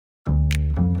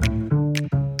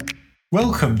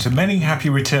Welcome to Many Happy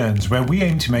Returns, where we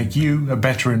aim to make you a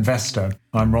better investor.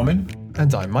 I'm Romin.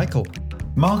 And I'm Michael.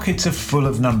 Markets are full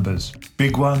of numbers.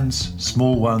 Big ones,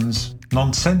 small ones,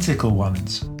 nonsensical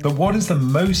ones. But what is the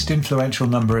most influential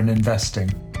number in investing?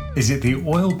 Is it the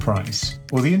oil price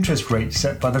or the interest rate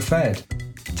set by the Fed?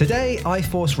 Today, I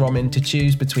force Romin to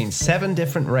choose between 7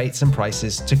 different rates and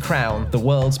prices to crown the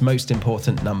world's most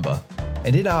important number.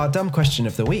 And in our dumb question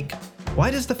of the week, why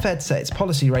does the Fed set its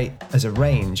policy rate as a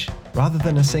range rather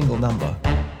than a single number?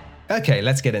 Okay,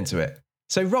 let's get into it.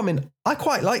 So Romin, I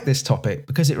quite like this topic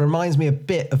because it reminds me a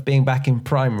bit of being back in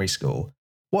primary school.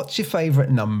 What's your favourite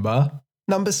number?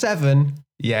 Number 7?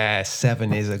 Yeah,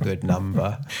 7 is a good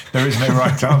number. There is no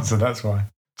right answer, that's why.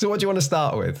 So what do you want to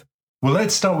start with? Well,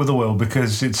 let's start with oil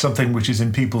because it's something which is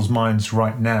in people's minds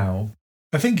right now.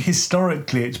 I think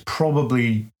historically it's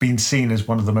probably been seen as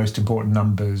one of the most important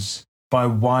numbers by a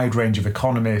wide range of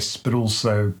economists, but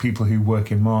also people who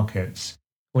work in markets.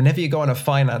 Whenever you go on a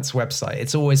finance website,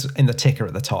 it's always in the ticker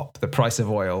at the top, the price of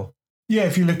oil. Yeah,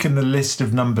 if you look in the list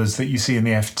of numbers that you see in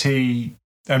the FT,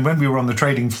 and when we were on the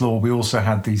trading floor, we also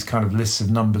had these kind of lists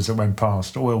of numbers that went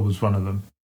past. Oil was one of them.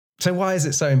 So why is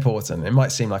it so important? It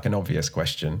might seem like an obvious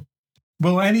question.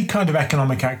 Well, any kind of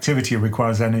economic activity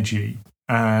requires energy.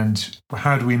 And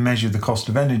how do we measure the cost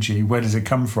of energy? Where does it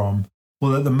come from?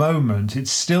 Well, at the moment,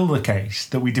 it's still the case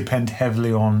that we depend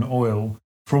heavily on oil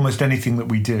for almost anything that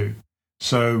we do.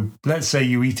 So let's say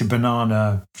you eat a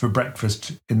banana for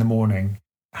breakfast in the morning.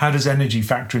 How does energy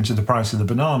factor into the price of the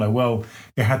banana? Well,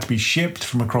 it had to be shipped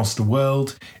from across the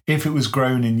world. If it was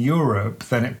grown in Europe,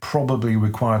 then it probably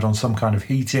required on some kind of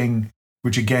heating,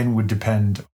 which again would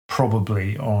depend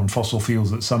probably on fossil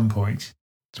fuels at some point.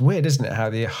 It's weird, isn't it, how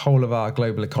the whole of our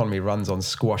global economy runs on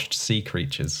squashed sea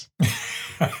creatures?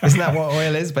 Isn't that what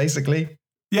oil is, basically?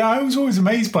 Yeah, I was always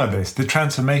amazed by this, the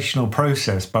transformational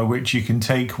process by which you can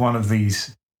take one of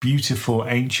these beautiful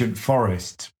ancient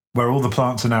forests where all the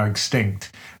plants are now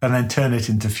extinct and then turn it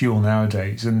into fuel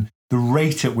nowadays. And the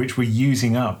rate at which we're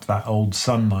using up that old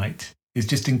sunlight is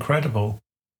just incredible.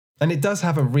 And it does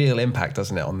have a real impact,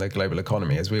 doesn't it, on the global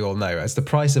economy, as we all know. As the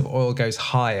price of oil goes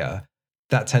higher,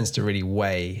 that tends to really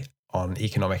weigh on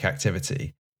economic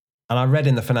activity. And I read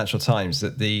in the Financial Times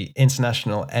that the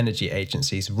International Energy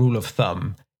Agency's rule of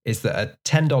thumb is that a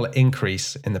 $10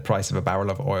 increase in the price of a barrel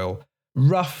of oil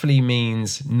roughly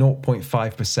means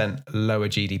 0.5% lower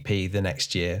GDP the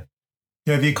next year.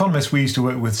 Yeah, the economists we used to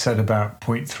work with said about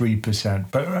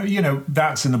 0.3%, but,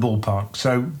 that's in the ballpark.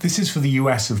 So this is for the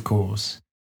US, of course.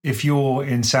 If you're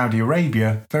in Saudi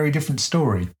Arabia, very different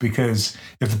story, because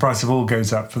if the price of oil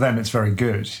goes up, for them, it's very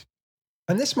good.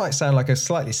 And this might sound like a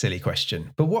slightly silly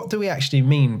question, but what do we actually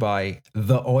mean by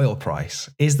the oil price?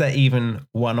 Is there even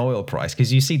one oil price?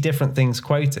 Because you see different things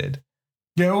quoted.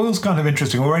 Yeah, oil's kind of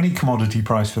interesting, or any commodity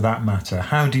price for that matter.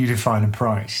 How do you define a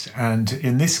price? And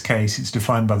in this case, it's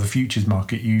defined by the futures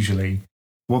market usually.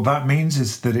 What that means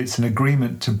is that it's an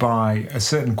agreement to buy a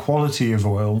certain quality of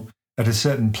oil at a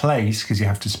certain place, because you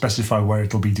have to specify where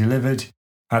it'll be delivered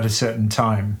at a certain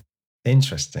time.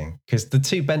 Interesting, because the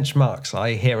 2 benchmarks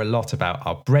I hear a lot about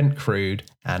are Brent crude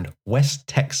and West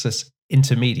Texas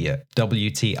Intermediate,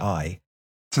 WTI.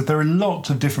 So there are lots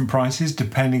of different prices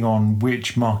depending on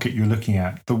which market you're looking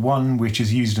at. The one which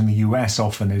is used in the US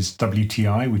often is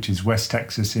WTI, which is West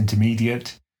Texas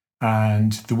Intermediate,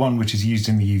 and the one which is used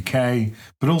in the UK,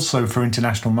 but also for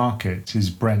international markets, is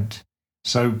Brent.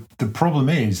 So the problem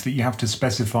is that you have to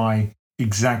specify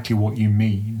exactly what you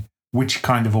mean, which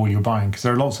kind of oil you're buying, because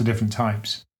there are lots of different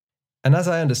types. And as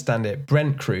I understand it,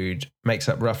 Brent crude makes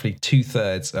up roughly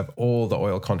 2/3 of all the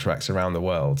oil contracts around the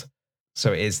world.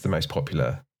 So it is the most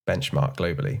popular benchmark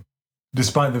globally.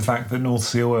 Despite the fact that North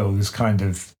Sea oil is kind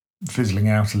of fizzling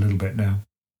out a little bit now.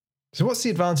 So what's the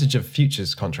advantage of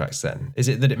futures contracts then? Is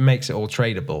it that it makes it all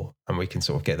tradable and we can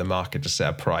sort of get the market to set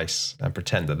a price and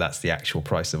pretend that that's the actual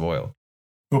price of oil?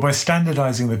 Well, by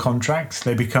standardizing the contracts,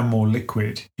 they become more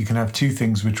liquid. You can have 2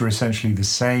 things which are essentially the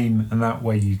same, and that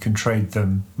way you can trade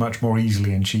them much more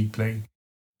easily and cheaply.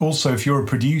 Also, if you're a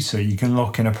producer, you can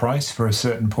lock in a price for a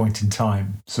certain point in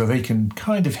time, so they can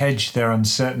kind of hedge their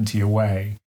uncertainty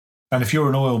away. And if you're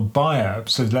an oil buyer,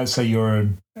 so let's say you're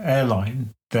an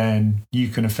airline, then you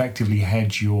can effectively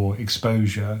hedge your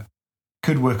exposure.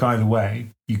 Could work either way.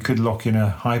 You could lock in a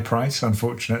high price,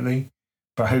 unfortunately,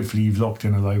 but hopefully you've locked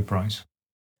in a low price.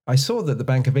 I saw that the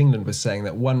Bank of England was saying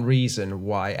that one reason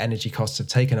why energy costs have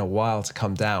taken a while to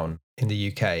come down in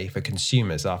the UK for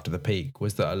consumers after the peak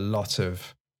was that a lot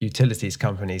of utilities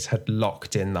companies had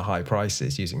locked in the high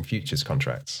prices using futures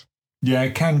contracts. Yeah,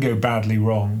 it can go badly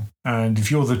wrong. And if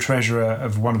you're the treasurer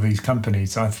of one of these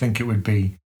companies, I think it would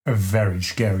be a very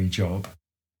scary job.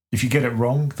 If you get it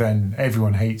wrong, then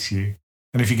everyone hates you.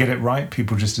 And if you get it right,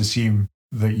 people just assume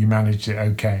that you managed it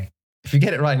okay. If you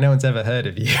get it right, no one's ever heard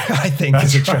of you, I think,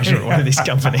 as a treasurer at one of these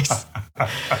companies.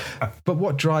 But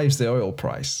what drives the oil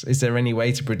price? Is there any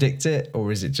way to predict it,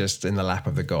 or is it just in the lap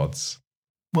of the gods?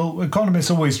 Well, economists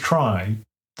always try.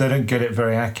 They don't get it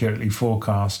very accurately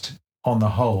forecast on the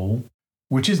whole,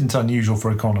 which isn't unusual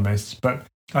for economists. But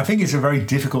I think it's a very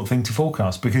difficult thing to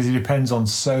forecast because it depends on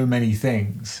so many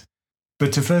things.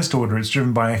 But to first order, it's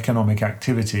driven by economic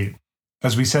activity.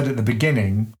 As we said at the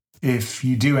beginning, if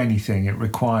you do anything, it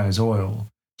requires oil.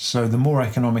 So the more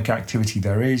economic activity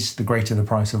there is, the greater the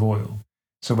price of oil.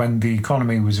 So when the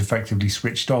economy was effectively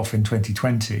switched off in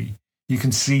 2020, you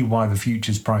can see why the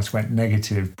futures price went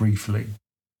negative briefly.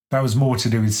 That was more to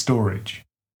do with storage.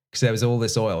 Because there was all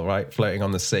this oil, right, floating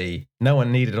on the sea. No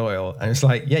one needed oil. And it's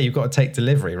like, yeah, you've got to take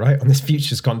delivery, right, on this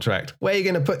futures contract. Where are you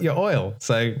going to put your oil?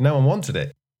 So no one wanted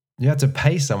it. You had to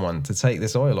pay someone to take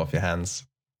this oil off your hands.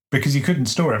 Because you couldn't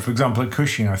store it. For example, at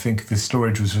Cushing, I think the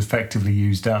storage was effectively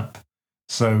used up.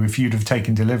 So if you'd have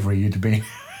taken delivery, you'd have been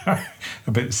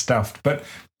a bit stuffed. But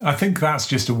I think that's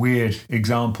just a weird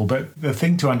example. But the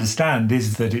thing to understand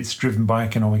is that it's driven by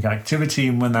economic activity.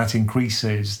 And when that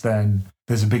increases, then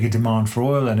there's a bigger demand for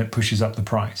oil and it pushes up the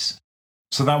price.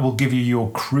 So that will give you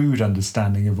your crude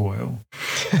understanding of oil.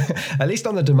 At least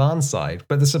on the demand side.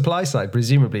 But the supply side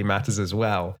presumably matters as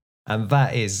well. And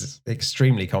that is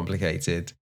extremely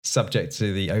complicated, subject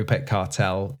to the OPEC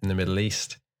cartel in the Middle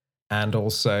East and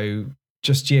also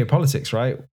just geopolitics,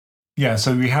 right? Yeah,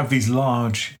 so we have these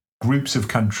large groups of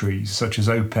countries such as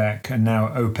OPEC and now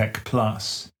OPEC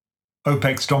Plus.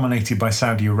 OPEC's dominated by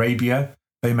Saudi Arabia.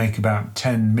 They make about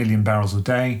 10 million barrels a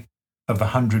day of the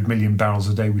 100 million barrels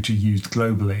a day which are used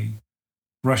globally.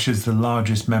 Russia's the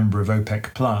largest member of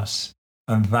OPEC Plus,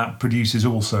 and that produces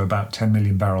also about 10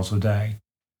 million barrels a day.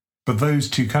 But those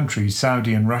two countries,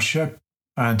 Saudi and Russia,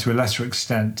 and to a lesser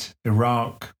extent,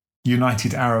 Iraq,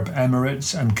 United Arab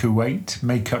Emirates and Kuwait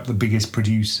make up the biggest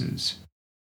producers.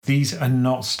 These are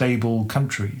not stable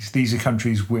countries. These are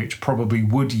countries which probably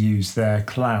would use their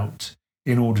clout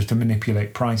in order to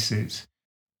manipulate prices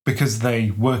because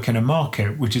they work in a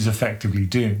market which is effectively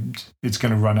doomed. It's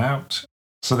going to run out.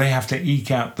 So they have to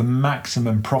eke out the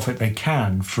maximum profit they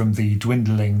can from the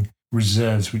dwindling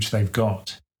reserves which they've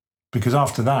got. Because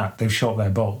after that, they've shot their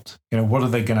bolt. What are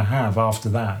they going to have after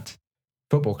that?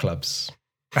 Football clubs,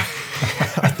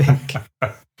 I think.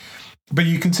 But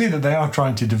you can see that they are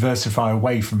trying to diversify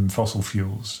away from fossil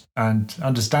fuels, and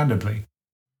understandably.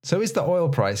 So is the oil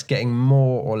price getting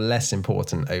more or less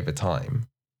important over time?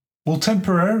 Well,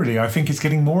 temporarily, I think it's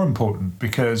getting more important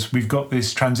because we've got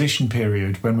this transition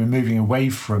period when we're moving away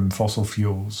from fossil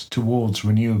fuels towards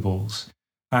renewables.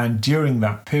 And during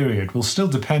that period, we'll still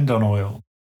depend on oil.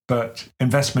 But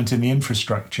investment in the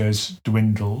infrastructure has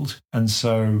dwindled, and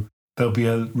so there'll be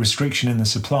a restriction in the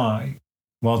supply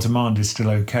while demand is still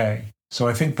okay. So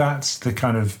I think that's the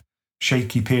kind of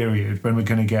shaky period when we're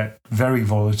going to get very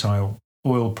volatile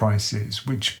oil prices,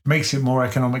 which makes it more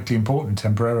economically important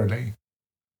temporarily.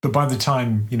 But by the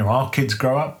time, our kids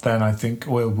grow up, then I think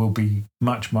oil will be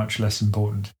much, much less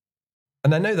important.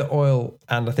 And I know that oil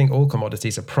and I think all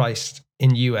commodities are priced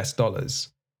in US dollars.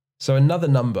 So another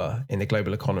number in the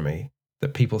global economy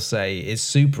that people say is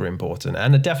super important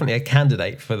and are definitely a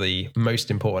candidate for the most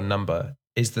important number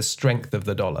is the strength of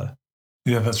the dollar.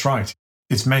 Yeah, that's right.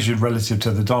 It's measured relative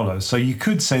to the dollar. So you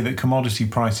could say that commodity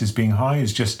prices being high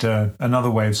is just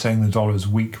another way of saying the dollar is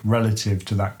weak relative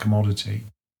to that commodity.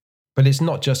 But it's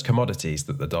not just commodities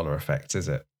that the dollar affects, is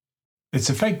it? It's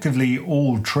effectively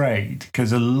all trade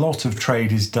because a lot of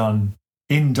trade is done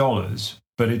in dollars,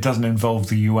 but it doesn't involve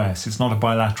the US. It's not a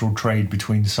bilateral trade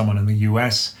between someone and the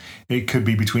US. It could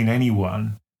be between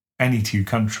anyone, any two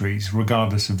countries,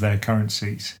 regardless of their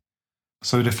currencies.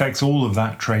 So it affects all of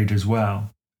that trade as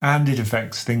well. And it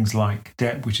affects things like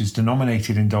debt, which is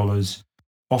denominated in dollars,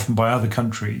 often by other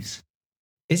countries.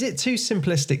 Is it too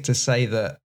simplistic to say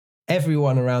that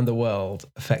everyone around the world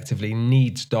effectively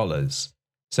needs dollars?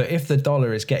 So if the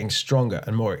dollar is getting stronger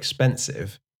and more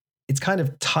expensive, it's kind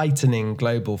of tightening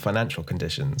global financial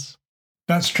conditions.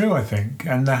 That's true, I think.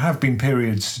 And there have been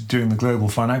periods during the global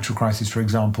financial crisis, for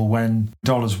example, when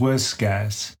dollars were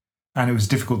scarce and it was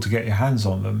difficult to get your hands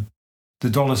on them. The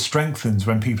dollar strengthens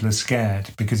when people are scared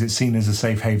because it's seen as a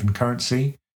safe haven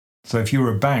currency. So if you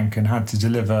were a bank and had to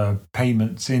deliver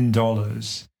payments in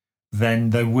dollars,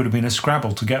 then there would have been a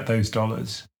scrabble to get those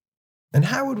dollars. And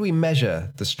how would we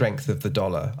measure the strength of the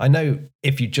dollar? I know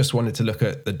if you just wanted to look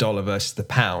at the dollar versus the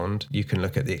pound, you can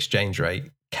look at the exchange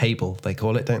rate. Cable, they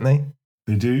call it, don't they?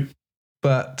 They do.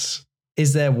 But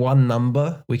is there one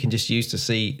number we can just use to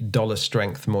see dollar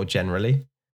strength more generally?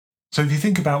 So if you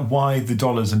think about why the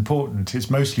dollar is important,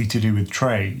 it's mostly to do with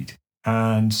trade.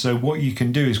 And so what you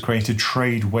can do is create a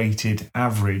trade-weighted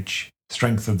average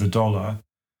strength of the dollar.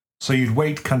 So you'd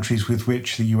weight countries with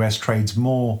which the US trades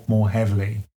more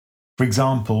heavily. For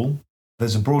example,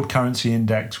 there's a broad currency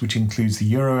index which includes the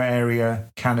Euro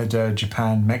area, Canada,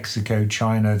 Japan, Mexico,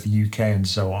 China, the UK, and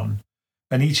so on.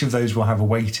 And each of those will have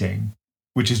a weighting,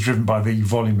 which is driven by the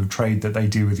volume of trade that they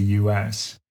do with the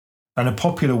US. And a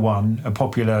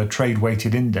popular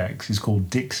trade-weighted index is called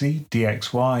DXY,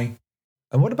 DXY.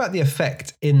 And what about the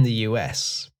effect in the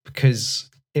US? Because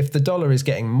if the dollar is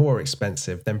getting more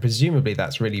expensive, then presumably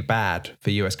that's really bad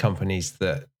for US companies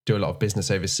that do a lot of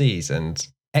business overseas and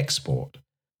export.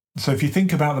 So if you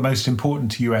think about the most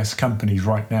important US companies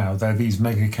right now, they're these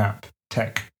mega cap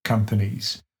tech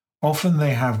companies. Often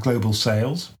they have global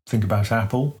sales, think about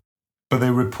Apple, but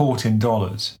they report in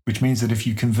dollars, which means that if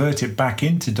you convert it back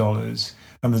into dollars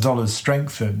and the dollar's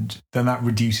strengthened, then that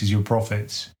reduces your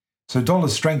profits. So dollar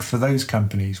strength for those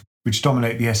companies, which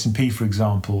dominate the S&P, for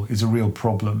example, is a real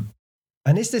problem.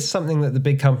 And is this something that the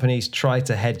big companies try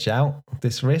to hedge out,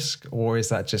 this risk, or is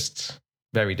that just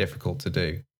very difficult to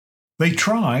do? They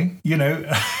try,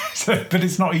 but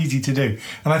it's not easy to do.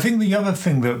 And I think the other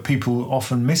thing that people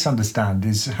often misunderstand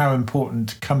is how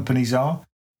important companies are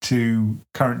to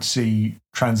currency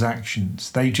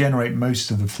transactions. They generate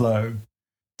most of the flow.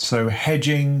 So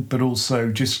hedging, but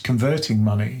also just converting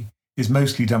money is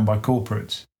mostly done by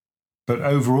corporates. But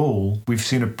overall, we've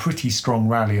seen a pretty strong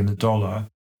rally in the dollar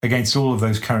against all of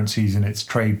those currencies in its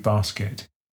trade basket.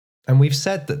 And we've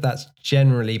said that that's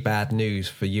generally bad news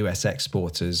for US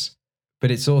exporters, but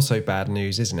it's also bad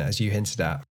news, isn't it, as you hinted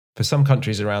at, for some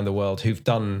countries around the world who've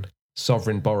done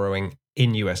sovereign borrowing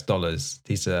in US dollars.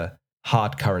 These are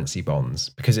hard currency bonds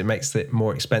because it makes it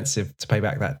more expensive to pay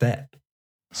back that debt.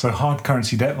 So hard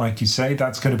currency debt, like you say,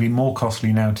 that's going to be more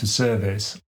costly now to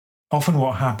service. Often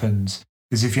what happens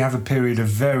is if you have a period of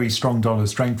very strong dollar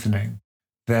strengthening,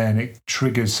 then it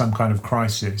triggers some kind of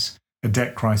crisis, a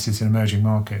debt crisis in emerging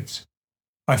markets.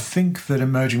 I think that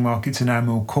emerging markets are now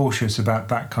more cautious about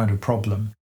that kind of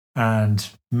problem, and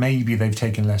maybe they've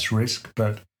taken less risk,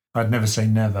 but I'd never say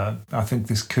never. I think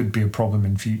this could be a problem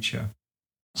in future.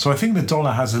 So I think the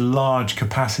dollar has a large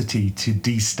capacity to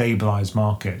destabilize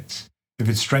markets. If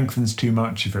it strengthens too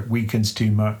much, if it weakens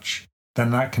too much,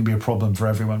 then that can be a problem for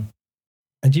everyone.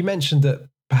 And you mentioned that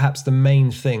perhaps the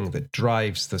main thing that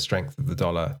drives the strength of the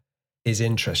dollar is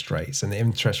interest rates and the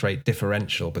interest rate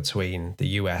differential between the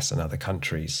US and other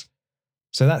countries.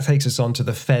 So that takes us on to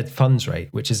the Fed funds rate,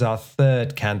 which is our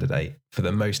third candidate for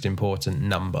the most important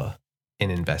number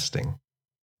in investing.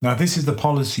 Now, this is the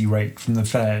policy rate from the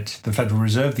Fed, the Federal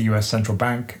Reserve, the US central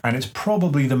bank, and it's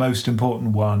probably the most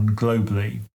important one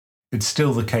globally. It's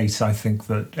still the case, I think,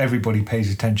 that everybody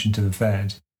pays attention to the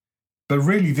Fed. But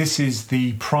really, this is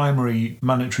the primary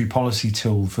monetary policy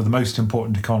tool for the most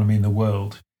important economy in the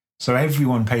world. So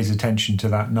everyone pays attention to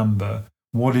that number.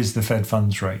 What is the Fed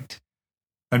funds rate?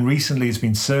 And recently it's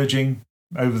been surging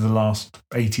over the last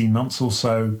 18 months or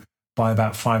so by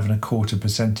about 5.25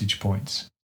 percentage points.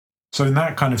 So in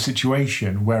that kind of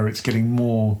situation where it's getting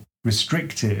more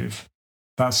restrictive,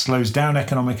 that slows down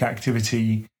economic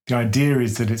activity. The idea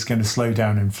is that it's going to slow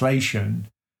down inflation.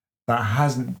 That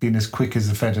hasn't been as quick as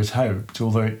the Fed had hoped,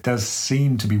 although it does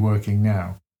seem to be working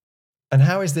now. And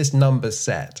how is this number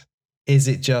set? Is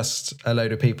it just a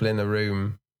load of people in a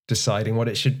room deciding what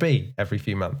it should be every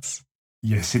few months?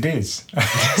 Yes, it is.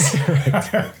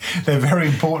 They're very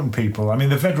important people. I mean,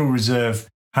 the Federal Reserve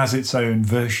has its own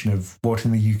version of what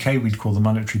in the UK we'd call the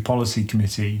Monetary Policy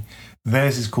Committee.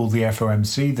 Theirs is called the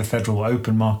FOMC, the Federal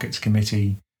Open Markets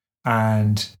Committee.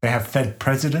 And they have Fed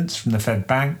presidents from the Fed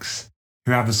banks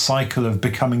who have a cycle of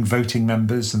becoming voting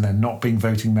members and then not being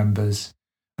voting members.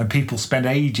 And people spend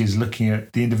ages looking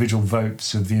at the individual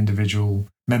votes of the individual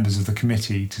members of the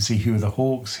committee to see who are the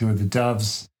hawks, who are the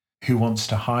doves, who wants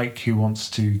to hike, who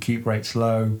wants to keep rates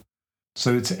low.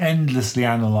 So it's endlessly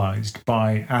analysed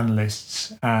by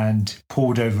analysts and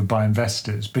pored over by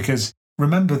investors. Because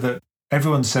remember that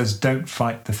everyone says don't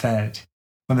fight the Fed.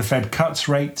 When the Fed cuts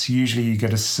rates, usually you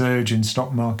get a surge in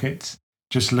stock markets.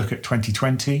 Just look at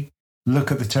 2020.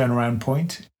 Look at the turnaround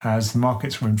point as the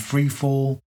markets were in free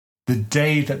fall. The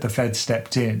day that the Fed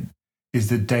stepped in is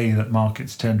the day that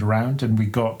markets turned around, and we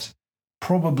got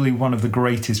probably one of the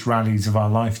greatest rallies of our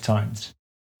lifetimes.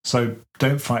 So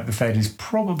don't fight the Fed is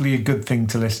probably a good thing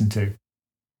to listen to.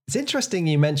 It's interesting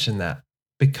you mentioned that,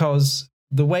 because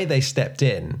the way they stepped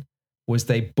in was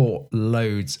they bought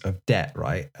loads of debt,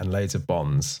 right? And loads of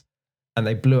bonds. and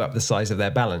they blew up the size of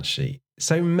their balance sheet.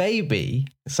 So maybe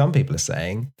some people are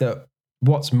saying that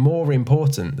what's more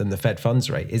important than the Fed funds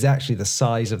rate is actually the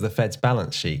size of the Fed's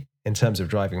balance sheet in terms of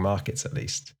driving markets, at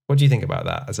least. What do you think about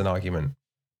that as an argument?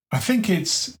 I think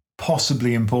it's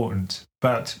possibly important,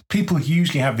 but people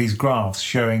usually have these graphs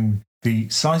showing the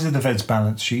size of the Fed's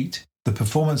balance sheet, the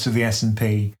performance of the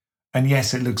S&P, and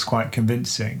yes, it looks quite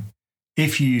convincing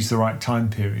if you use the right time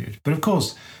period. But of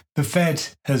course, the Fed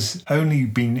has only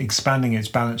been expanding its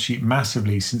balance sheet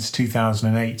massively since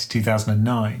 2008,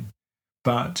 2009.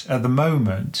 But at the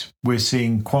moment, we're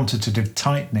seeing quantitative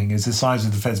tightening as the size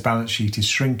of the Fed's balance sheet is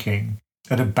shrinking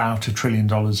at about $1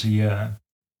 trillion a year.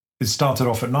 It started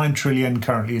off at 9 trillion,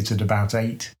 currently it's at about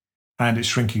 8, and it's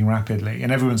shrinking rapidly.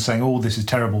 And everyone's saying, oh, this is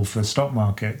terrible for stock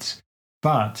markets.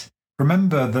 But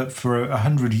remember that for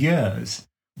 100 years,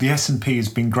 the S&P has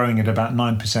been growing at about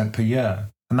 9% per year.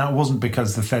 And that wasn't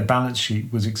because the Fed balance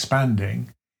sheet was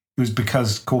expanding. It was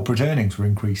because corporate earnings were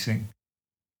increasing.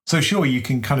 So sure, you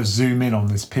can kind of zoom in on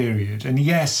this period. And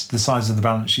yes, the size of the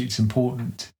balance sheet's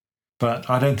important, but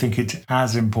I don't think it's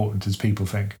as important as people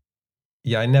think.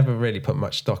 Yeah, I never really put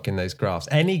much stock in those graphs.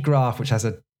 Any graph which has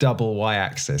a double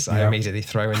y-axis, I immediately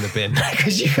throw in the bin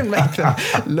because you can make them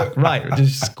look right,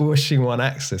 just squishing one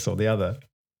axis or the other.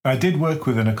 I did work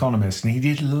with an economist and he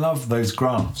did love those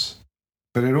graphs,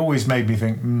 but it always made me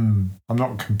think, I'm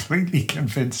not completely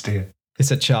convinced here. It's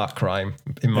a chart crime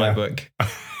in my book.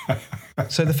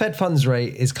 So the Fed funds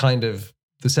rate is kind of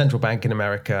the central bank in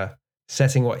America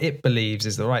setting what it believes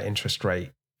is the right interest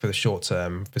rate for the short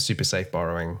term for super safe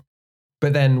borrowing.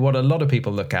 But then what a lot of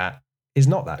people look at is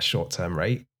not that short-term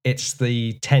rate. It's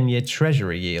the 10-year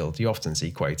Treasury yield you often see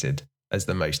quoted as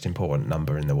the most important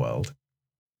number in the world.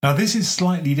 Now, this is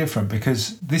slightly different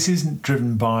because this isn't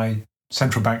driven by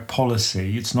central bank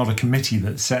policy. It's not a committee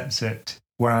that sets it,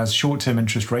 whereas short-term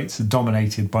interest rates are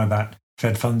dominated by that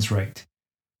Fed funds rate.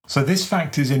 So this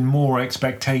factors in more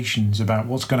expectations about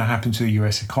what's going to happen to the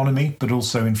US economy, but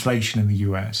also inflation in the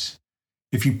US.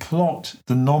 If you plot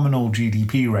the nominal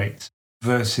GDP rates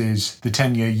versus the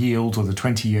 10-year yield or the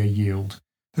 20-year yield,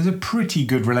 there's a pretty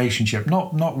good relationship,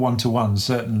 not one-to-one,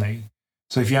 certainly.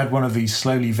 So if you had one of these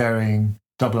slowly varying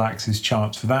double-axis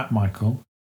charts for that, Michael,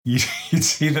 you'd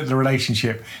see that the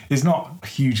relationship is not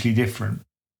hugely different.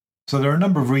 So there are a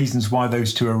number of reasons why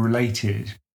those two are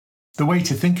related. The way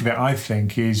to think of it, I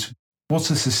think, is what's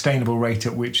the sustainable rate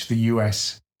at which the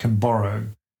US can borrow?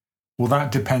 Well,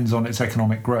 that depends on its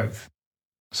economic growth.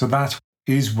 So that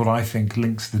is what I think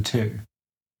links the two.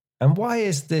 And why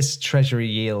is this Treasury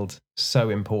yield so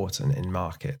important in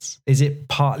markets? Is it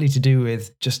partly to do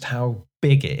with just how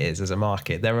big it is as a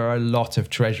market? There are a lot of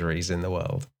treasuries in the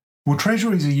world. Well,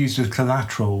 treasuries are used as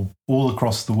collateral all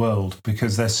across the world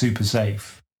because they're super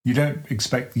safe. You don't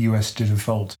expect the US to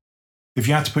default. If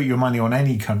you had to put your money on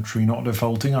any country not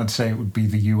defaulting, I'd say it would be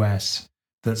the US.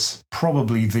 That's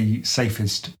probably the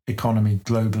safest economy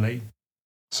globally.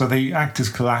 So they act as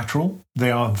collateral. They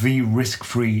are the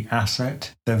risk-free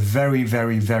asset. They're very,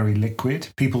 very, very liquid.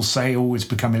 People say, oh, it's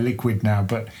become illiquid now,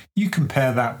 but you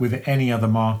compare that with any other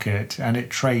market and it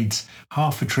trades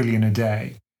 $500 billion a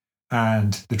day.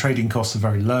 And the trading costs are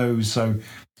very low. So,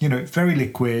 very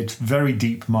liquid, very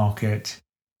deep market,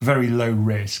 very low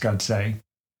risk, I'd say.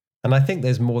 And I think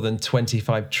there's more than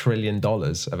 $25 trillion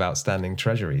of outstanding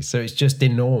treasuries. So it's just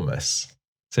enormous.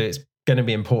 So it's going to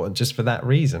be important just for that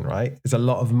reason, right? There's a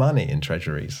lot of money in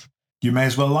treasuries. You may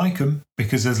as well like them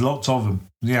because there's lots of them.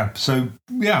 Yeah. So,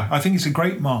 I think it's a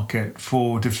great market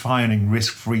for defining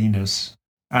risk-freeness.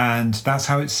 And that's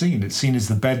how it's seen. It's seen as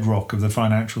the bedrock of the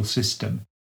financial system.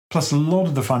 Plus, a lot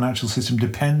of the financial system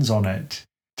depends on it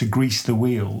to grease the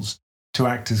wheels, to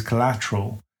act as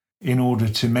collateral in order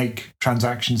to make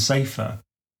transactions safer.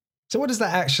 So what does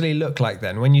that actually look like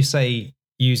then? When you say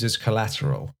use as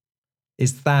collateral,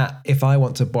 is that if I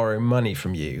want to borrow money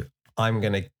from you, I'm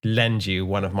going to lend you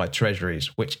one of my treasuries,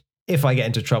 which if I get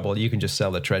into trouble, you can just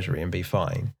sell the treasury and be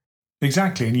fine.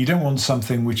 Exactly. And you don't want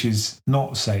something which is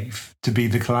not safe to be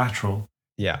the collateral.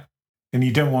 Yeah. And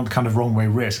you don't want kind of wrong way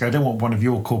risk. I don't want one of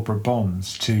your corporate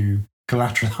bonds to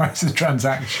collateralize the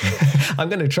transaction. I'm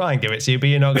going to try and give it to you, but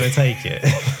you're not going to take it.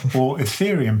 Or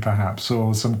Ethereum, perhaps,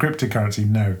 or some cryptocurrency.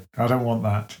 No, I don't want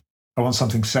that. I want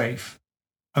something safe.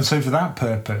 And so for that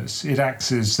purpose, it acts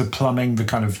as the plumbing, the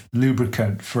kind of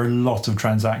lubricant for a lot of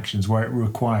transactions where it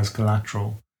requires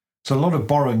collateral. So a lot of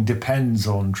borrowing depends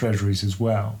on treasuries as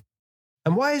well.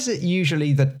 And why is it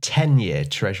usually the 10-year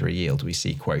treasury yield we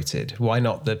see quoted? Why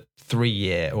not the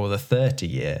 3-year or the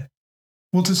 30-year?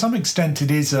 Well, to some extent, it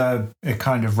is a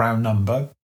kind of round number.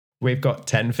 We've got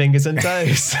 10 fingers and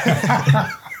toes.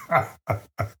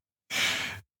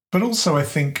 But also, I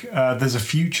think there's a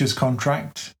futures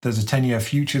contract. There's a 10-year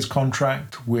futures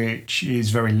contract, which is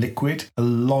very liquid. A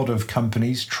lot of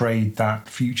companies trade that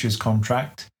futures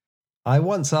contract. I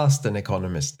once asked an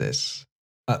economist this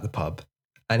at the pub,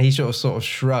 and he sort of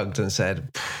shrugged and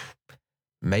said,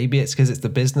 maybe it's because it's the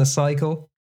business cycle.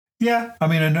 Yeah, I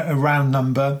mean, a round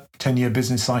number, 10-year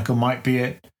business cycle might be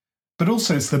it. But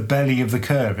also it's the belly of the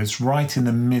curve. It's right in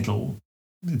the middle.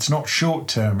 It's not short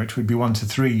term, which would be 1 to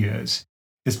 3 years.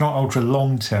 It's not ultra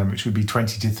long term, which would be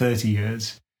 20 to 30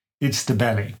 years. It's the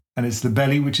belly. And it's the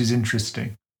belly which is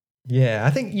interesting. Yeah, I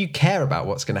think you care about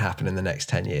what's going to happen in the next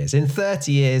 10 years. In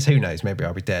 30 years, who knows? Maybe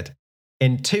I'll be dead.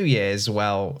 In 2 years,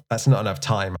 well, that's not enough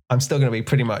time. I'm still going to be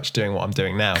pretty much doing what I'm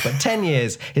doing now. But 10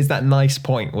 years is that nice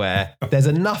point where there's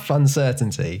enough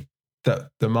uncertainty that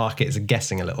the markets are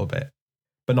guessing a little bit,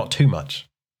 but not too much.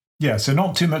 Yeah, so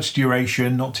not too much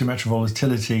duration, not too much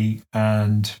volatility,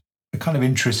 and a kind of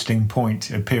interesting point,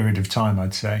 a period of time,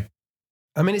 I'd say.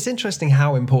 I mean, it's interesting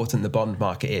how important the bond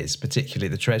market is, particularly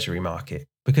the treasury market,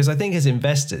 because I think as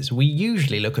investors, we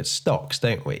usually look at stocks,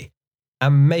 don't we?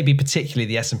 And maybe particularly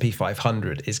the S&P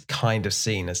 500 is kind of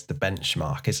seen as the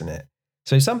benchmark, isn't it?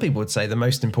 So some people would say the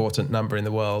most important number in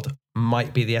the world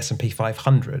might be the S&P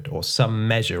 500 or some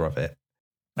measure of it.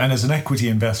 And as an equity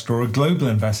investor or a global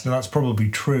investor, that's probably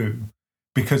true,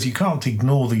 because you can't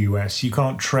ignore the US. You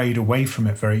can't trade away from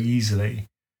it very easily.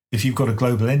 If you've got a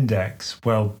global index,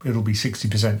 well, it'll be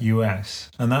 60%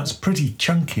 US, and that's pretty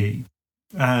chunky.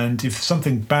 And if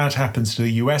something bad happens to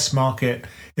the US market,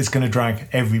 it's going to drag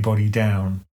everybody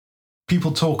down.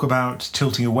 People talk about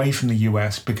tilting away from the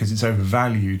US because it's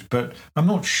overvalued, but I'm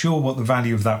not sure what the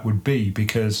value of that would be,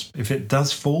 because if it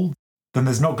does fall, then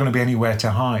there's not going to be anywhere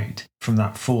to hide from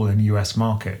that fall in US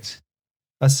markets.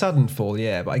 A sudden fall,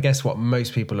 yeah, but I guess what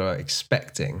most people are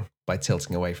expecting by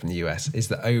tilting away from the US is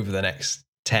that over the next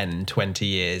 10, 20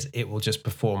 years, it will just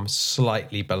perform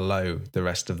slightly below the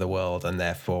rest of the world and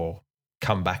therefore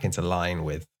come back into line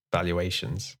with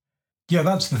valuations. Yeah,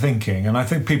 that's the thinking. And I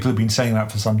think people have been saying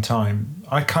that for some time.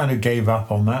 I kind of gave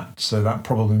up on that. So that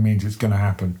probably means it's going to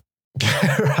happen.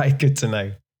 Right, good to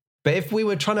know. But if we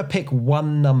were trying to pick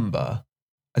one number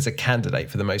as a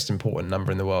candidate for the most important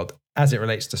number in the world as it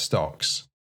relates to stocks,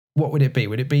 what would it be?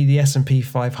 Would it be the S&P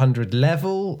 500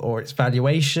 level or its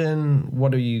valuation?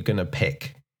 What are you going to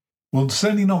pick? Well,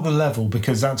 certainly not the level,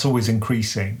 because that's always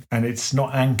increasing and it's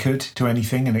not anchored to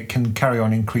anything and it can carry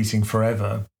on increasing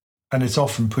forever. And it's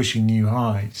often pushing new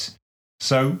highs.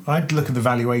 So I'd look at the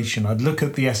valuation. I'd look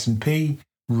at the S&P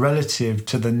relative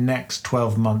to the next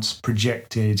 12 months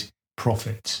projected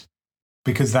profits,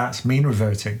 because that's mean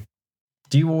reverting.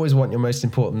 Do you always want your most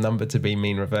important number to be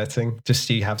mean reverting, just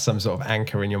so you have some sort of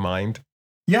anchor in your mind?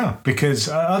 Yeah, because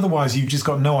otherwise you've just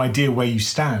got no idea where you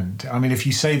stand. I mean, if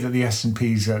you say that the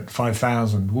S&P's at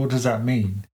 5,000, what does that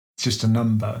mean? It's just a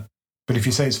number. But if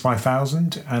you say it's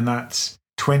 5,000 and that's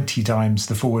 20 times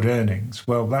the forward earnings,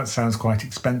 well, that sounds quite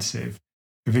expensive.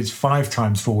 If it's 5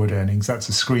 times forward earnings, that's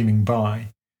a screaming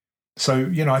buy.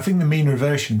 So, I think the mean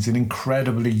reversion is an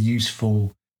incredibly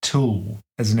useful tool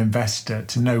as an investor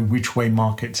to know which way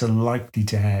markets are likely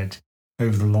to head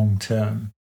over the long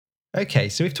term. Okay,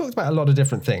 so we've talked about a lot of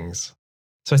different things.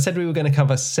 So I said we were going to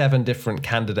cover 7 different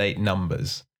candidate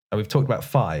numbers, and we've talked about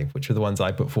 5, which were the ones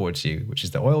I put forward to you, which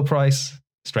is the oil price,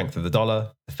 strength of the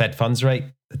dollar, the Fed funds rate,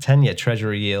 the 10-year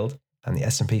Treasury yield, and the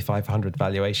S&P 500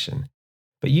 valuation.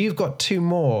 But you've got 2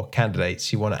 more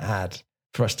candidates you want to add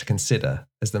for us to consider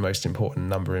as the most important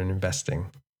number in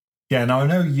investing. Yeah, now I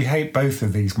know you hate both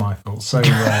of these, Michael. So,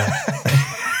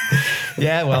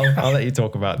 yeah, well, I'll let you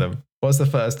talk about them. What's the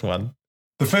first one?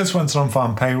 The first one's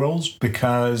non-farm payrolls,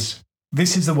 because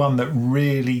this is the one that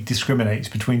really discriminates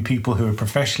between people who are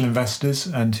professional investors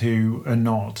and who are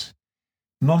not.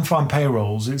 Non-farm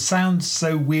payrolls, it sounds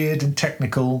so weird and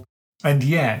technical, and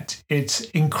yet it's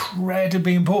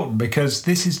incredibly important, because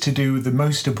this is to do with the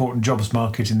most important jobs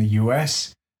market in the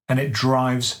US, and it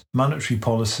drives monetary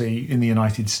policy in the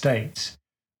United States.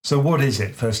 So what is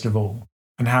it, first of all,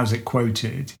 and how's it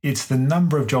quoted? It's the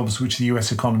number of jobs which the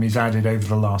US economy has added over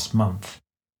the last month.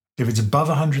 If it's above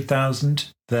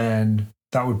 100,000, then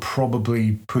that would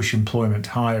probably push employment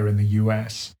higher in the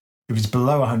US. If it's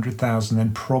below 100,000,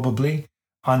 then probably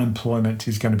unemployment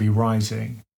is going to be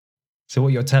rising. So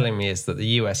what you're telling me is that the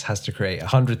US has to create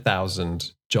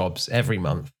 100,000 jobs every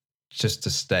month just to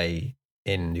stay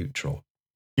in neutral.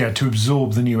 Yeah, to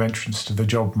absorb the new entrants to the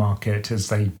job market as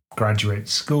they graduate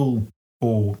school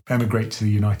or emigrate to the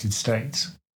United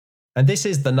States. And this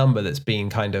is the number that's been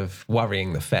kind of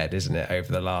worrying the Fed, isn't it,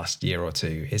 over the last year or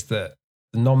two, is that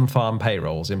the non-farm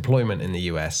payrolls, employment in the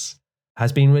US,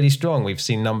 has been really strong. We've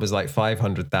seen numbers like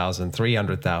 500,000,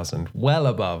 300,000, well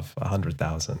above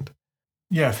 100,000.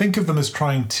 Yeah, think of them as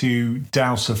trying to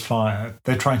douse a fire.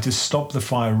 They're trying to stop the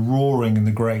fire roaring in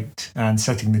the grate and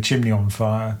setting the chimney on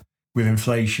fire with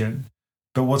inflation.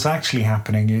 But what's actually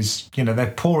happening is,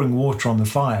 they're pouring water on the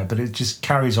fire, but it just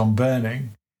carries on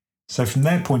burning. So from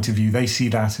their point of view, they see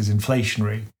that as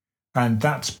inflationary. And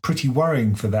that's pretty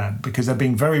worrying for them because they're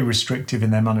being very restrictive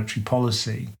in their monetary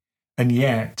policy. And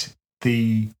yet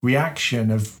the reaction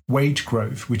of wage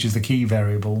growth, which is the key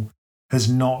variable, has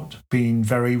not been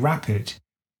very rapid.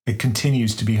 It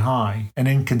continues to be high and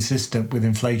inconsistent with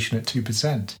inflation at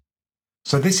 2%.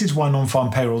 So this is why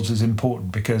non-farm payrolls is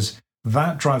important, because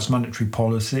that drives monetary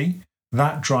policy.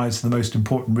 That drives the most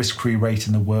important risk-free rate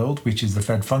in the world, which is the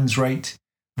Fed funds rate.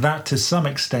 That, to some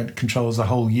extent, controls the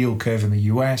whole yield curve in the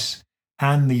US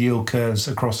and the yield curves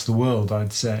across the world,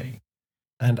 I'd say.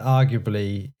 And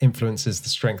arguably influences the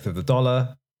strength of the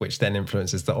dollar, which then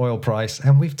influences the oil price.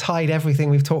 And we've tied everything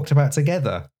we've talked about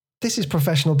together. This is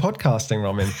professional podcasting,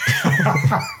 Romin.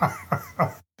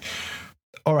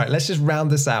 All right, let's just round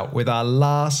this out with our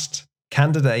last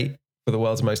candidate for the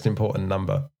world's most important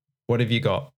number. What have you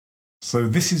got? So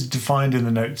this is defined in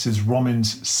the notes as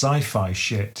Romin's sci-fi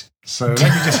shit. So let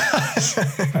me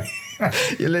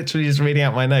just... You're literally just reading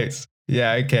out my notes.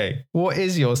 Yeah, okay. What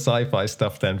is your sci-fi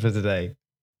stuff then for today?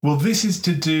 Well, this is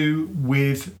to do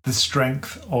with the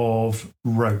strength of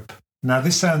rope. Now,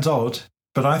 this sounds odd,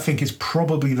 but I think it's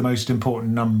probably the most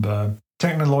important number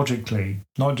technologically,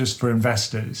 not just for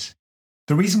investors.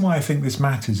 The reason why I think this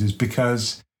matters is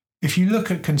because if you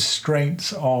look at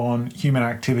constraints on human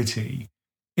activity,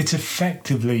 it's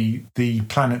effectively the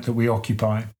planet that we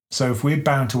occupy. So if we're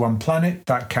bound to one planet,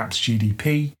 that caps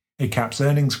GDP, it caps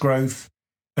earnings growth.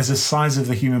 As the size of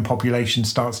the human population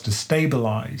starts to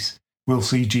stabilize, we'll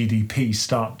see GDP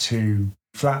start to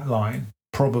flatline,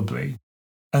 probably,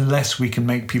 unless we can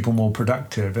make people more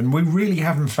productive. And we really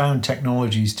haven't found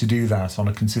technologies to do that on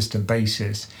a consistent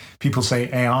basis. People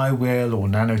say AI will or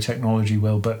nanotechnology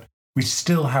will, but we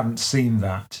still haven't seen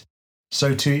that.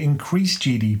 So to increase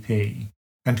GDP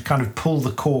and kind of pull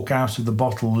the cork out of the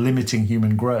bottle, limiting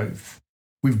human growth,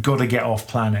 we've got to get off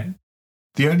planet.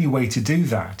 The only way to do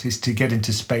that is to get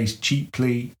into space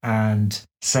cheaply and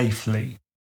safely.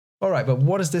 All right, but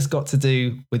what has this got to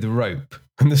do with rope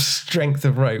and the strength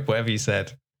of rope, whatever you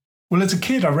said? Well, as a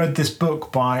kid, I read this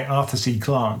book by Arthur C.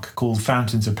 Clarke called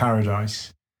Fountains of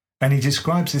Paradise, and he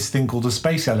describes this thing called a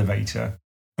space elevator.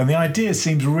 And the idea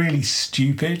seems really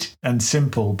stupid and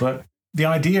simple, but the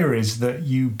idea is that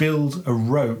you build a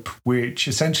rope which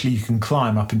essentially you can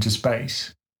climb up into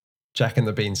space. Jack and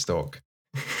the Beanstalk.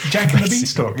 Jack and the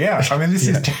Beanstalk, yeah. I mean, this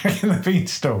is Jack and the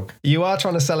Beanstalk. You are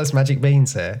trying to sell us magic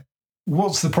beans here.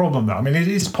 What's the problem, though? I mean, it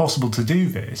is possible to do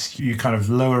this. You kind of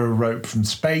lower a rope from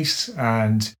space,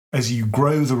 and as you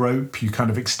grow the rope, you kind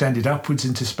of extend it upwards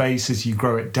into space as you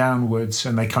grow it downwards,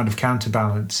 and they kind of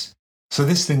counterbalance. So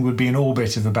this thing would be in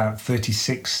orbit of about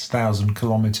 36,000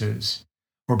 kilometers,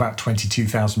 or about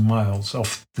 22,000 miles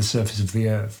off the surface of the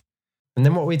Earth. And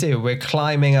then what we do, we're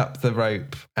climbing up the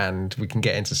rope and we can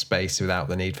get into space without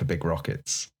the need for big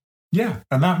rockets. Yeah,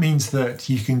 and that means that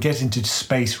you can get into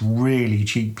space really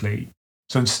cheaply.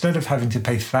 So instead of having to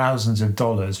pay thousands of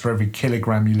dollars for every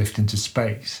kilogram you lift into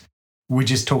space, we're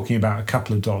just talking about a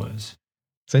couple of dollars.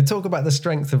 So talk about the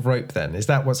strength of rope then. Is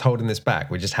that what's holding this back?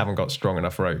 We just haven't got strong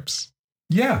enough ropes.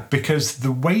 Yeah, because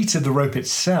the weight of the rope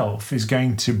itself is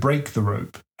going to break the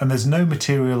rope. And there's no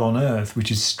material on Earth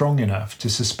which is strong enough to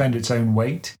suspend its own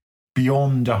weight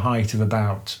beyond a height of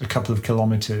about a couple of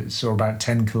kilometers or about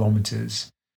 10 kilometers.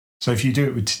 So if you do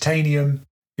it with titanium,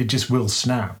 it just will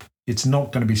snap. It's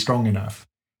not going to be strong enough.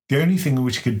 The only thing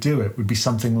which could do it would be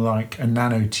something like a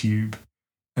nanotube.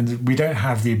 And we don't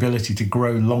have the ability to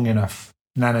grow long enough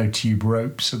nanotube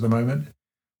ropes at the moment.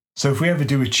 So if we ever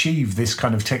do achieve this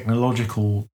kind of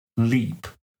technological leap,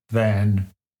 then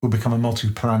we'll become a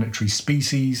multiplanetary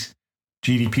species,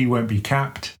 GDP won't be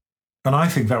capped, and I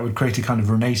think that would create a kind of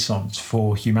renaissance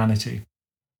for humanity.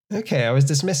 Okay, I was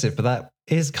dismissive, but that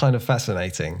is kind of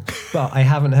fascinating. But I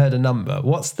haven't heard a number.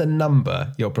 What's the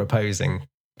number you're proposing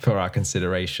for our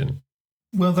consideration?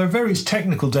 Well, there are various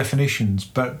technical definitions,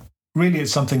 but really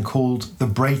it's something called the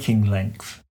breaking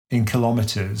length in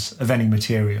kilometers of any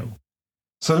material.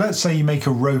 So let's say you make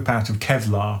a rope out of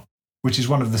Kevlar, which is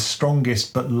one of the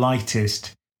strongest but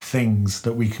lightest things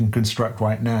that we can construct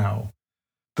right now.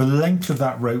 The length of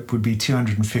that rope would be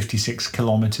 256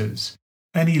 kilometers.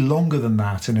 Any longer than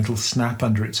that and it'll snap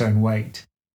under its own weight.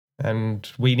 And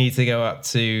we need to go up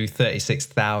to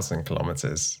 36,000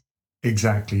 kilometers.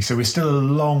 Exactly. So we're still a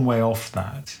long way off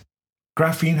that.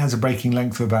 Graphene has a breaking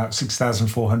length of about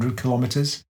 6,400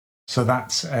 kilometers. So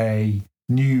that's a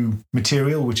new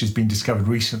material which has been discovered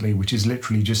recently, which is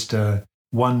literally just a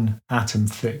one atom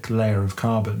thick layer of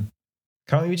carbon.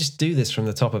 Can't we just do this from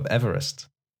the top of Everest?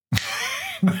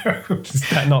 No, Is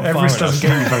that not Everest far doesn't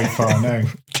enough? get you very far, no.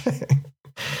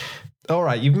 All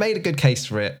right, you've made a good case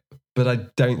for it, but I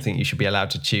don't think you should be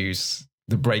allowed to choose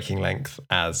the breaking length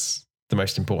as the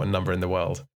most important number in the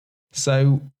world.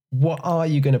 So what are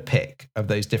you going to pick of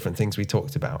those different things we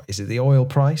talked about? Is it the oil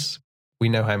price? We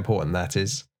know how important that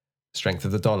is. Strength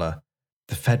of the dollar,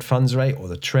 the Fed funds rate, or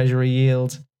the treasury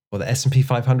yield, or the S&P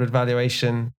 500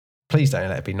 valuation. Please don't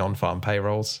let it be non-farm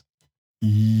payrolls.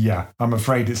 Yeah, I'm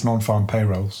afraid it's non-farm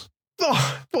payrolls.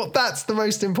 Oh, well, that's the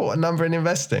most important number in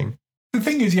investing. The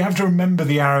thing is, you have to remember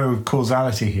the arrow of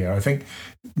causality here. I think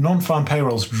non-farm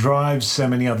payrolls drives so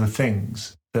many other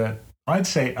things that I'd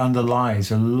say underlies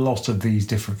a lot of these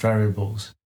different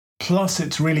variables. Plus,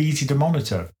 it's really easy to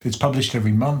monitor. It's published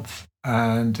every month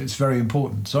and it's very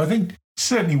important. So I think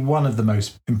certainly one of the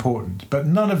most important, but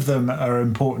none of them are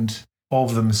important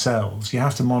of themselves. You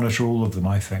have to monitor all of them,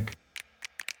 I think.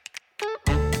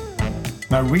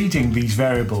 Now, reading these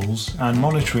variables and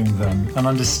monitoring them and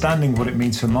understanding what it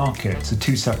means for markets are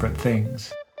two separate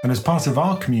things. And as part of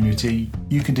our community,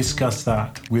 you can discuss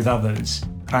that with others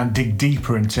and dig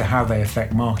deeper into how they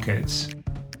affect markets.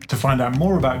 To find out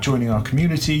more about joining our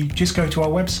community, just go to our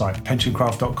website,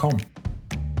 pensioncraft.com.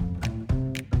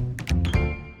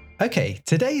 Okay,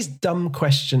 today's dumb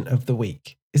question of the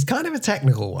week is kind of a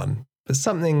technical one, but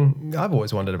something I've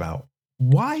always wondered about.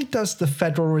 Why does the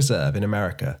Federal Reserve in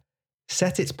America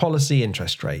set its policy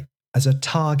interest rate as a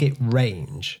target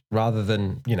range rather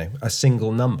than, a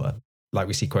single number, like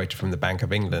we see quoted from the Bank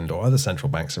of England or other central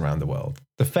banks around the world?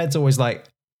 The Fed's always like,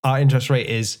 our interest rate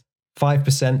is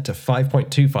 5% to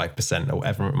 5.25% or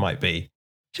whatever it might be.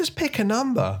 Just pick a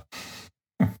number.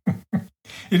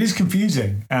 It is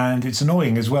confusing and it's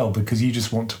annoying as well because you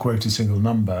just want to quote a single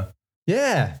number.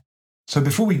 Yeah. So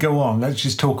before we go on, let's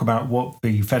just talk about what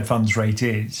the Fed funds rate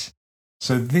is.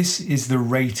 So this is the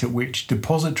rate at which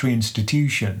depository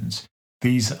institutions,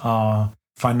 these are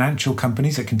financial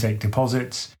companies that can take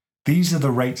deposits, these are the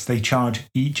rates they charge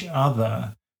each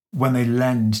other when they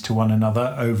lend to one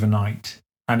another overnight.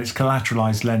 And it's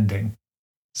collateralized lending.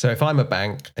 So if I'm a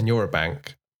bank and you're a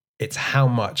bank, it's how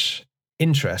much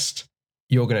interest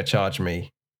you're going to charge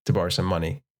me to borrow some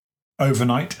money.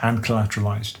 Overnight and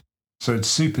collateralized. So it's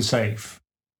super safe,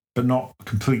 but not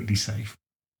completely safe.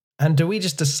 And do we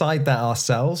just decide that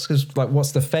ourselves? Because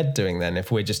what's the Fed doing then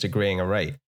if we're just agreeing a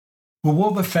rate? Well,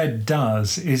 what the Fed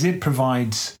does is it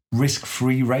provides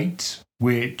risk-free rates,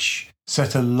 which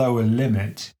set a lower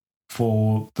limit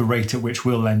for the rate at which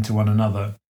we'll lend to one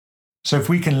another. So if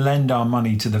we can lend our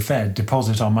money to the Fed,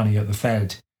 deposit our money at the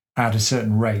Fed at a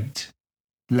certain rate,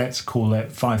 let's call it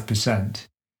 5%,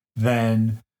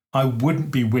 then I wouldn't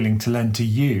be willing to lend to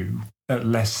you at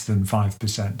less than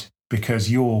 5%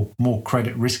 because you're more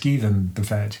credit risky than the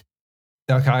Fed.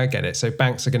 Okay, I get it. So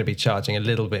banks are going to be charging a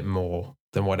little bit more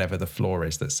than whatever the floor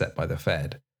is that's set by the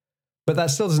Fed. But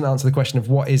that still doesn't answer the question of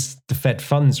what is the Fed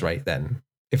funds rate then?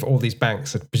 If all these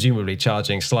banks are presumably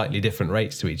charging slightly different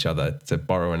rates to each other to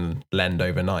borrow and lend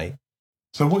overnight.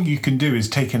 So what you can do is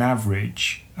take an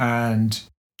average, and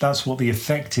that's what the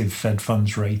effective Fed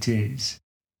funds rate is.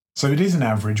 So it is an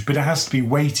average, but it has to be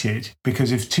weighted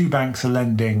because if two banks are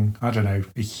lending,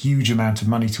 a huge amount of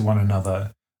money to one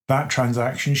another, that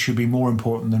transaction should be more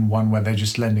important than one where they're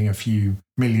just lending a few $1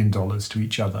 million to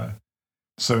each other.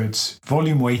 So it's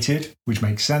volume weighted, which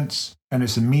makes sense, and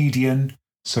it's a median,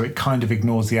 so it kind of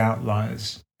ignores the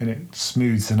outliers and it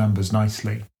smooths the numbers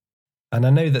nicely. And I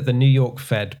know that the New York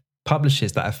Fed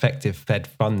publishes that effective Fed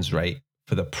funds rate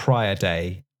for the prior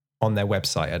day on their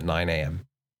website at 9 a.m.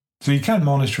 So you can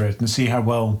monitor it and see how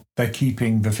well they're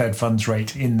keeping the Fed funds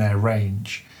rate in their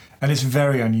range. And it's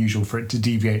very unusual for it to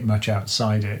deviate much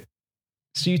outside it.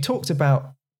 So you talked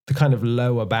about the kind of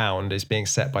lower bound is being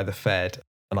set by the Fed.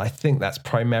 And I think that's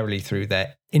primarily through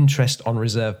their interest on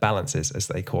reserve balances, as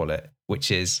they call it,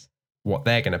 which is what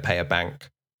they're going to pay a bank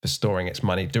for storing its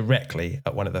money directly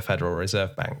at one of the Federal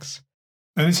Reserve banks.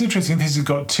 And it's interesting, this has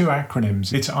got two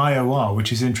acronyms. It's IOR,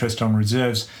 which is interest on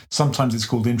reserves. Sometimes it's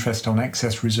called interest on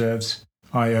excess reserves,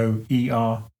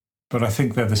 IOER, but I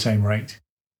think they're the same rate.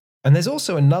 And there's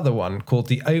also another one called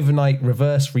the Overnight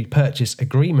Reverse Repurchase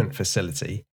Agreement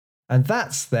Facility. And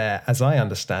that's there, as I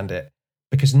understand it,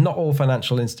 because not all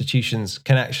financial institutions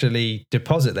can actually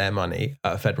deposit their money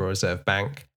at a Federal Reserve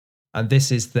Bank. And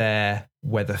this is there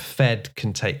where the Fed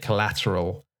can take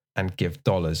collateral and give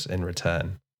dollars in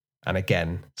return. And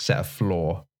again, set a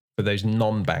floor for those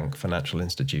non-bank financial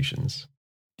institutions.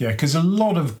 Yeah, because a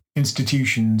lot of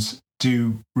institutions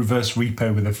do reverse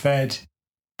repo with the Fed,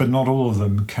 but not all of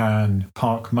them can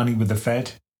park money with the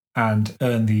Fed and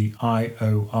earn the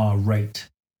IOR rate.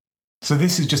 So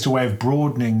this is just a way of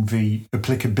broadening the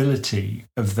applicability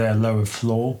of their lower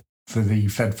floor for the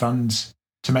Fed funds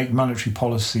to make monetary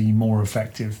policy more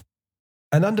effective.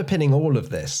 And underpinning all of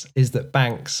this is that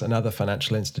banks and other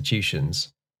financial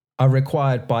institutions are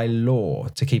required by law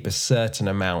to keep a certain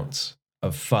amount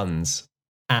of funds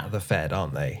at the Fed,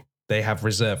 aren't they? They have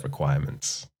reserve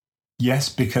requirements. Yes,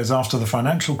 because after the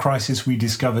financial crisis, we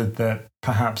discovered that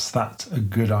perhaps that's a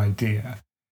good idea.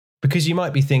 Because you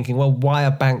might be thinking, well, why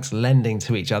are banks lending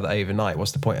to each other overnight?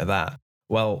 What's the point of that?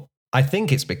 Well, I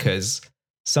think it's because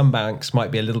some banks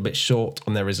might be a little bit short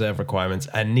on their reserve requirements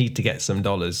and need to get some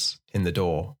dollars in the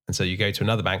door. And so you go to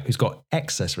another bank who's got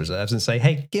excess reserves and say,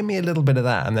 hey, give me a little bit of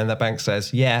that. And then the bank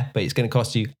says, yeah, but it's going to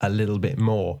cost you a little bit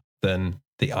more than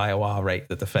the IOR rate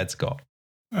that the Fed's got.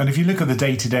 And if you look at the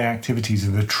day-to-day activities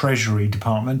of the Treasury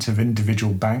Department of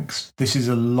individual banks, this is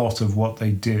a lot of what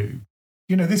they do.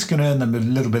 You know, this can earn them a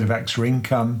little bit of extra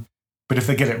income, but if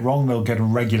they get it wrong, they'll get a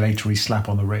regulatory slap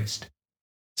on the wrist.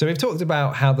 So we've talked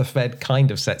about how the Fed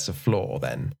kind of sets a floor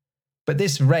then. But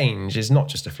this range is not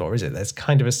just a floor, is it? There's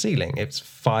kind of a ceiling. It's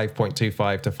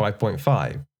 5.25 to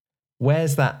 5.5.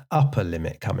 Where's that upper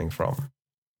limit coming from?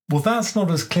 Well, that's not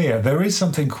as clear. There is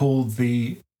something called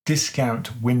the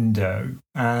discount window,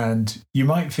 and you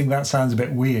might think that sounds a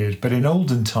bit weird, but in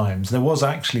olden times, there was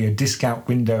actually a discount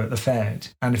window at the Fed,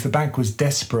 and if a bank was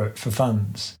desperate for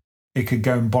funds, it could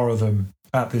go and borrow them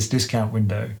at this discount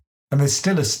window. And there's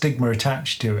still a stigma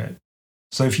attached to it.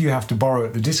 So if you have to borrow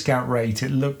at the discount rate, it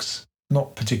looks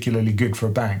not particularly good for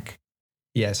a bank.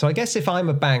 Yeah, so I guess if I'm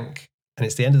a bank and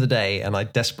it's the end of the day and I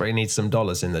desperately need some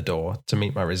dollars in the door to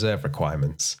meet my reserve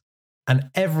requirements, and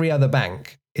every other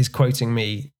bank is quoting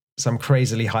me some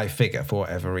crazily high figure for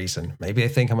whatever reason, maybe they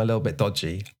think I'm a little bit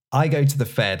dodgy, I go to the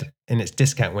Fed in its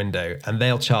discount window and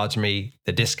they'll charge me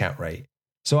the discount rate.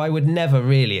 So I would never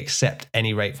really accept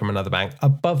any rate from another bank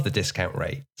above the discount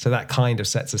rate. So that kind of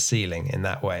sets a ceiling in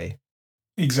that way.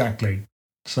 Exactly.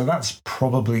 So that's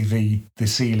probably the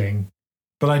ceiling.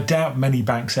 But I doubt many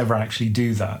banks ever actually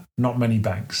do that. Not many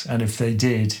banks. And if they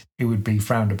did, it would be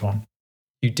frowned upon.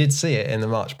 You did see it in the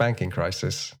March banking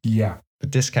crisis. Yeah. The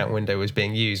discount window was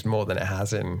being used more than it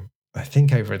has in, I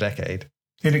think, over a decade.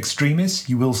 In extremis,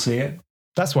 you will see it.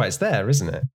 That's why it's there, isn't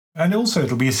it? And also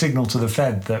it'll be a signal to the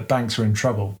Fed that banks are in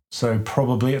trouble. So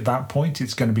probably at that point,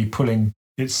 it's going to be pulling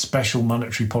its special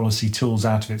monetary policy tools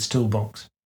out of its toolbox.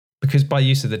 Because by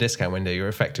use of the discount window, you're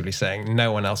effectively saying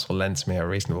no one else will lend to me at a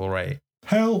reasonable rate.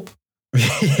 Help!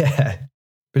 Yeah.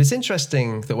 But it's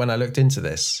interesting that when I looked into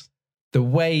this, the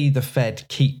way the Fed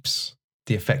keeps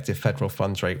the effective federal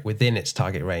funds rate within its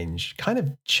target range kind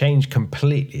of changed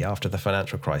completely after the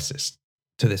financial crisis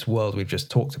to this world we've just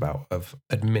talked about of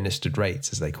administered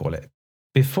rates, as they call it.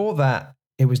 Before that,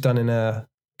 it was done in a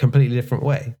completely different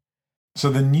way.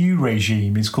 So the new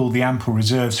regime is called the Ample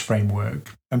Reserves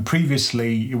Framework. And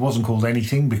previously, it wasn't called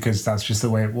anything because that's just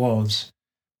the way it was.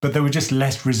 But there were just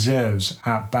less reserves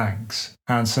at banks.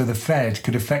 And so the Fed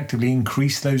could effectively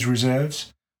increase those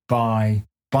reserves by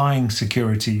buying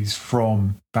securities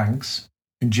from banks,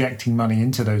 injecting money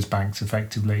into those banks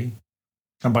effectively.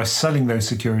 And by selling those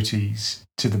securities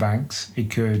to the banks, it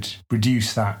could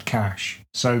reduce that cash.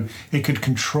 So it could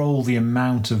control the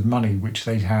amount of money which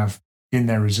they'd have in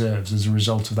their reserves as a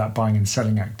result of that buying and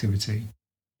selling activity.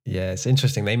 Yeah, it's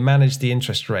interesting. They manage the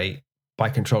interest rate by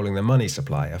controlling the money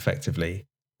supply effectively,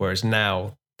 whereas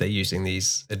now they're using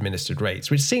these administered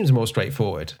rates, which seems more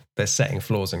straightforward. They're setting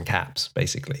floors and caps,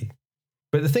 basically.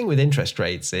 But the thing with interest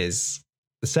rates is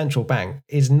the central bank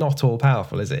is not all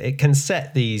powerful, is it? It can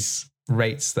set these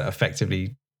rates that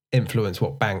effectively influence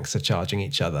what banks are charging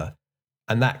each other.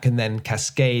 And that can then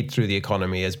cascade through the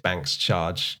economy as banks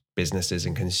charge businesses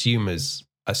and consumers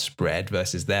a spread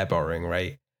versus their borrowing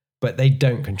rate. But they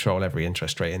don't control every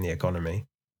interest rate in the economy.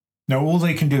 Now, all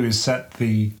they can do is set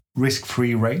the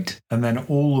risk-free rate, and then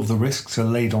all of the risks are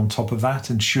laid on top of that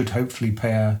and should hopefully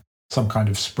pay some kind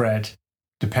of spread,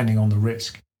 depending on the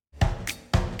risk.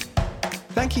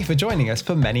 Thank you for joining us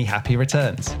for Many Happy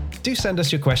Returns. Do send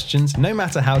us your questions, no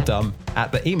matter how dumb,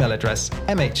 at the email address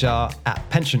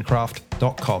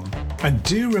mhr@pensioncraft.com. And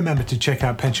do remember to check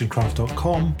out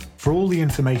pensioncraft.com for all the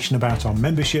information about our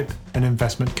membership and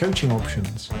investment coaching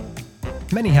options.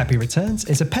 Many Happy Returns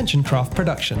is a PensionCraft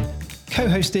production,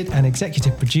 co-hosted and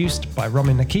executive produced by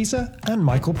Romin Nakiza and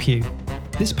Michael Pugh.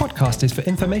 This podcast is for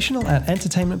informational and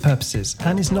entertainment purposes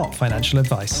and is not financial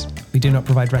advice. We do not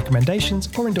provide recommendations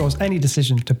or endorse any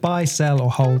decision to buy, sell,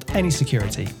 or hold any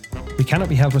security. We cannot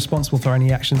be held responsible for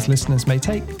any actions listeners may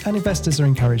take, and investors are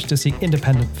encouraged to seek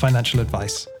independent financial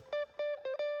advice.